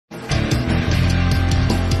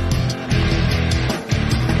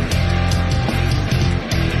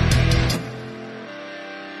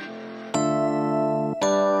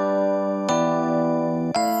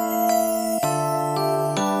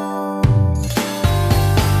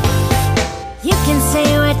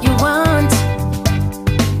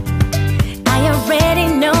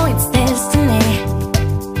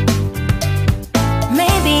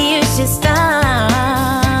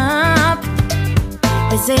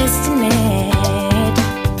destined.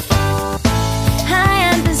 I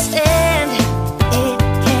understand it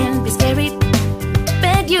can be scary,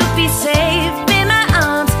 but you'll be safe in my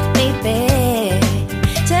arms, baby.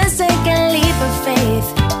 Just take a leap of faith.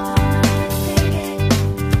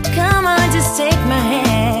 Come on, just take my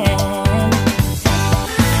hand.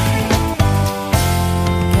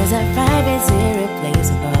 'Cause our vibe is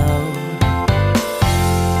irreplaceable.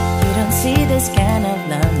 You don't see this kind of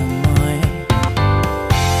love no more.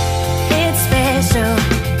 It's special,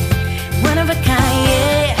 one of a kind,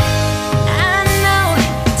 yeah. I know,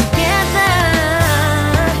 together.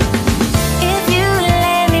 If you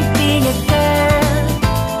let me be your girl,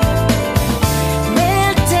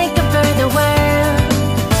 we'll take over the world.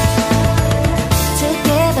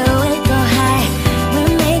 Together we'll go high,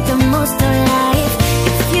 we'll make the most of life.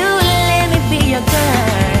 If you let me be your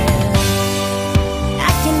girl,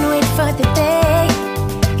 I can wait for the day,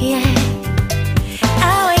 yeah.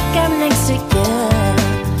 I'll wake up next to you,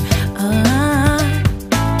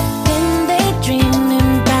 and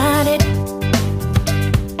daydreaming about it.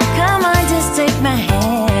 Come on, just take my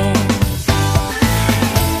hand.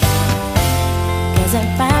 'Cause our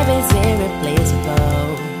vibe is irreplaceable.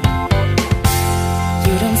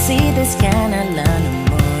 You don't see this kind of love no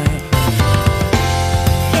more.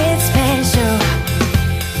 It's special,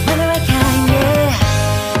 one of a kind, yeah.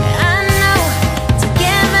 I know,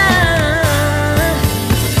 together.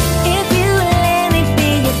 If you let me be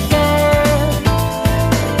your girl,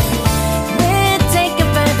 we'll take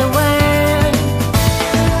over the world.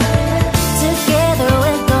 Together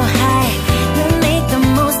we'll go high, we'll make the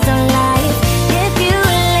most of life. If you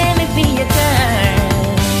let me be your girl.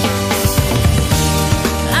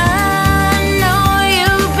 I know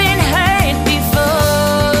you've been hurt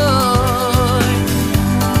before,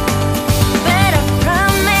 but I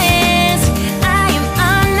promise I am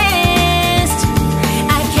honest.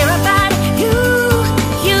 I care about you.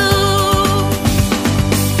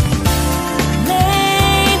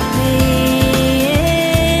 Maybe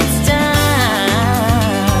it's time.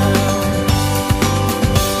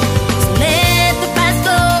 So let the past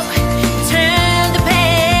go, turn the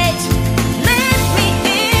page, let me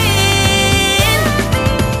in.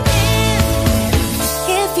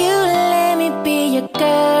 If you let me be your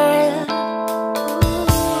girl,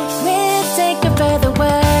 we'll take over the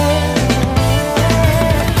world.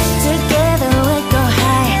 Together we'll go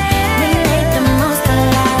high, we'll make the most of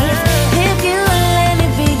life. If you let me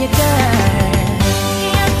be your girl,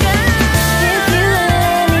 if you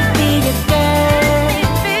let me be your girl,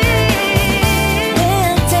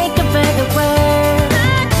 we'll take over the world.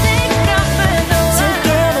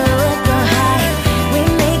 Together we'll go high,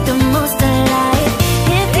 we'll make the most of life.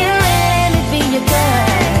 If you let me be your girl,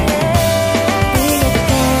 be your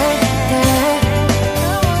girl, girl.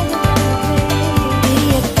 Be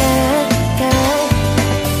your girl, girl.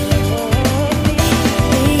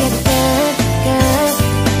 Be your girl, girl.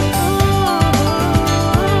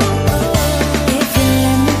 If you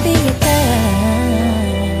let me be your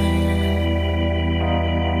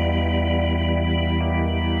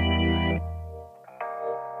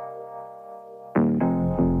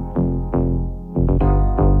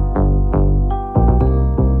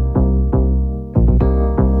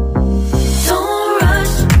Don't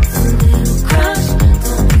rush, a little crush.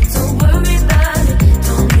 Don't need to worry about it.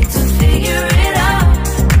 Don't need to figure it out.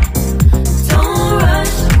 Don't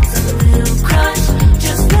rush, a little crush.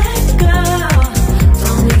 Just let go.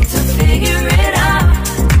 Don't need to figure it out.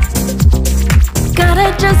 Gotta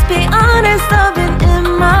just be honest, I've been in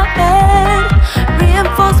my head.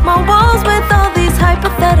 Reinforce my walls with all these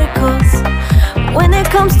hypotheticals. When it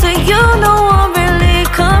comes to you, no one really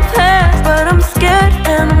compares. But I'm scared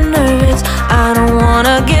and I'm nervous. I don't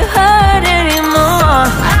wanna get hurt anymore.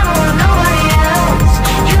 I don't want nobody else.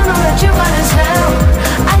 You know that you got as hell.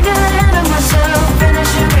 I got ahead of myself.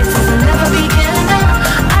 Finishing races and never begin now.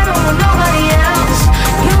 I don't want nobody else.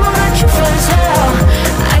 You know that you feel as hell.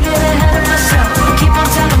 I get ahead of myself. Keep on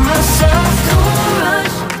telling myself, don't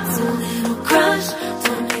rush. It's a little crush.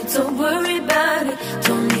 Don't need to worry about it.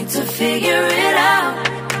 Don't need to figure it out.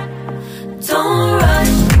 Don't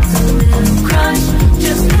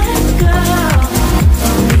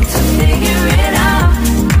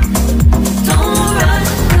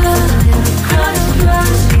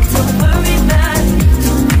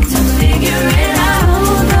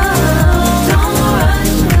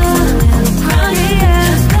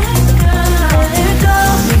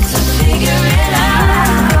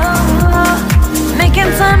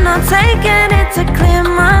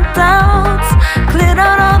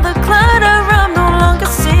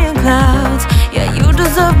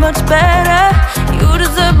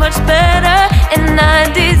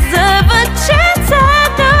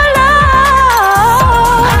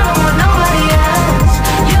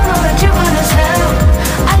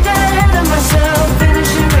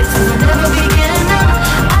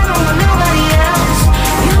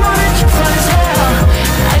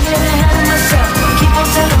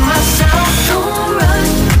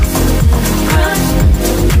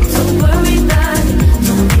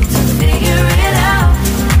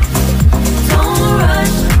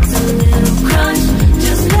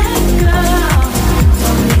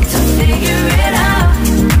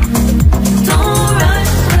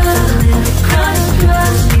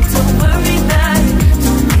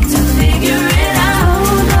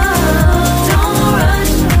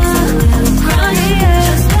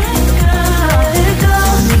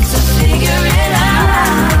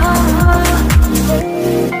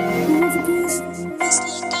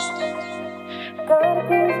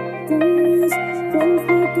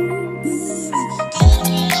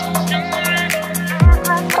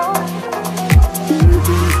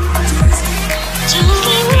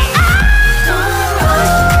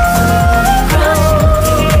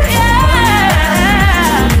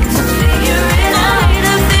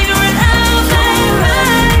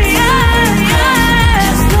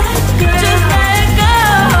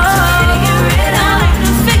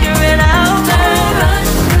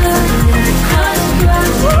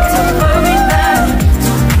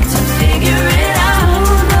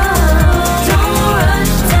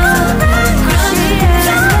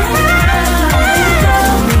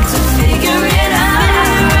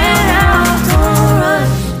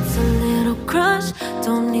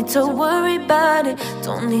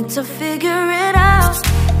to figure it out.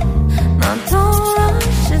 Now don't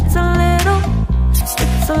rush, it's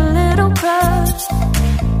a little crush.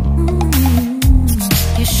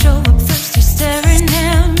 You show up first, you're staring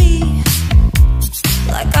at me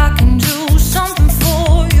like I can do something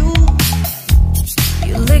for you.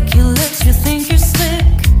 You lick your lips, you think you're slick.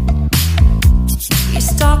 You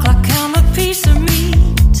stalk like I'm a piece of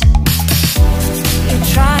meat. You're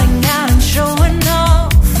trying out and showing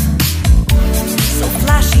off, so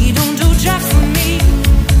flashy, don't do jack for me.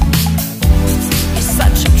 You're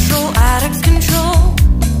such a troll, out of control.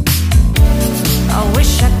 I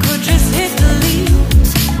wish I could just hit delete.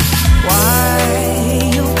 Why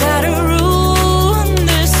you gotta ruin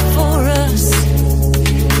this for us?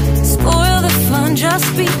 Spoil the fun, just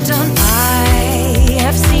be done. I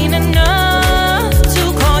have seen enough to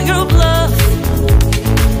call your bluff.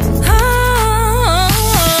 Oh,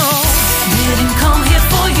 didn't come here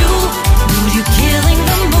for you. Dude, you killing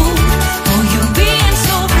the mood. Oh, you being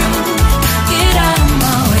so rude. Get out of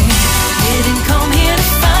my way. Didn't come here to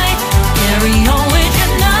fight. Carry on with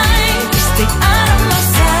your night. Stay out of my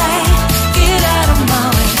sight. Get out of my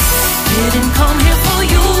way. Didn't come here for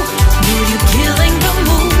you. Dude, you killing the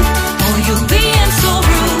mood. Oh, you being so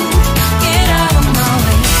rude. Get out of my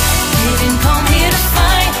way. Didn't come here to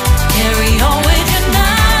fight. Carry on with your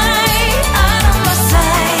night. Out of my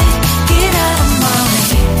sight. Get out of my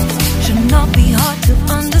way. Should not be hard to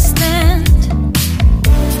understand.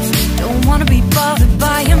 Don't wanna be bothered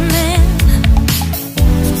by a man.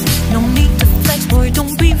 No need to flex, boy,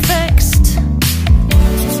 don't be vexed.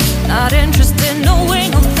 Not interested, no way,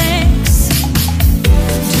 no thanks.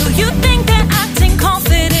 Do you think that acting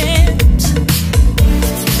confident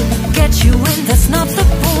get you in? That's not the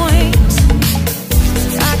point.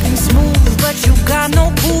 Acting smooth, but you got no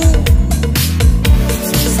cool.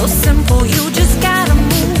 So simple, you just gotta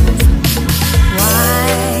move. Why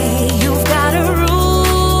you've gotta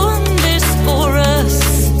ruin this for us?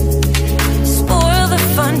 Spoil the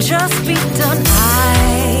fun, just be done.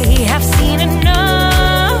 I have seen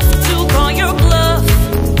enough to call your bluff.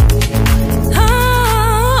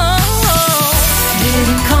 Oh,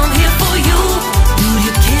 didn't come here for you. Dude,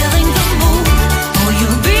 you're killing the mood. Oh, you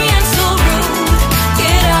being so rude.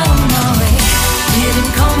 Get out of my way.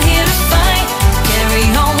 Didn't come here to fight. Carry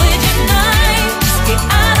on with your night. Just get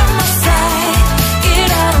out of my sight. Get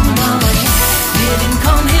out of my way. Didn't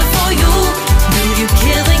come here for you. Dude, you're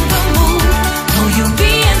killing the mood. Oh, you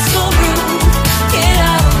being so rude. Get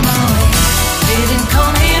out of my way. Didn't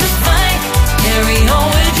come here to fight. Carry on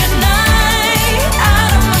with your night.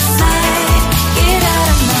 Out of my sight. Get out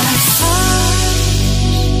of my sight.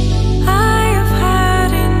 I have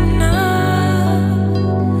had enough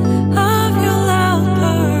of your loud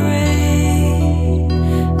parade.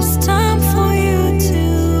 It's time for you to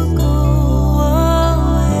go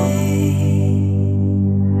away.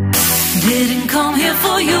 Didn't come here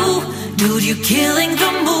for you. Dude, you're killing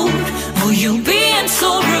the mood. Oh, you being so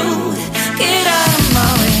rude. Get out of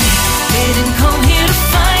my way. Didn't come here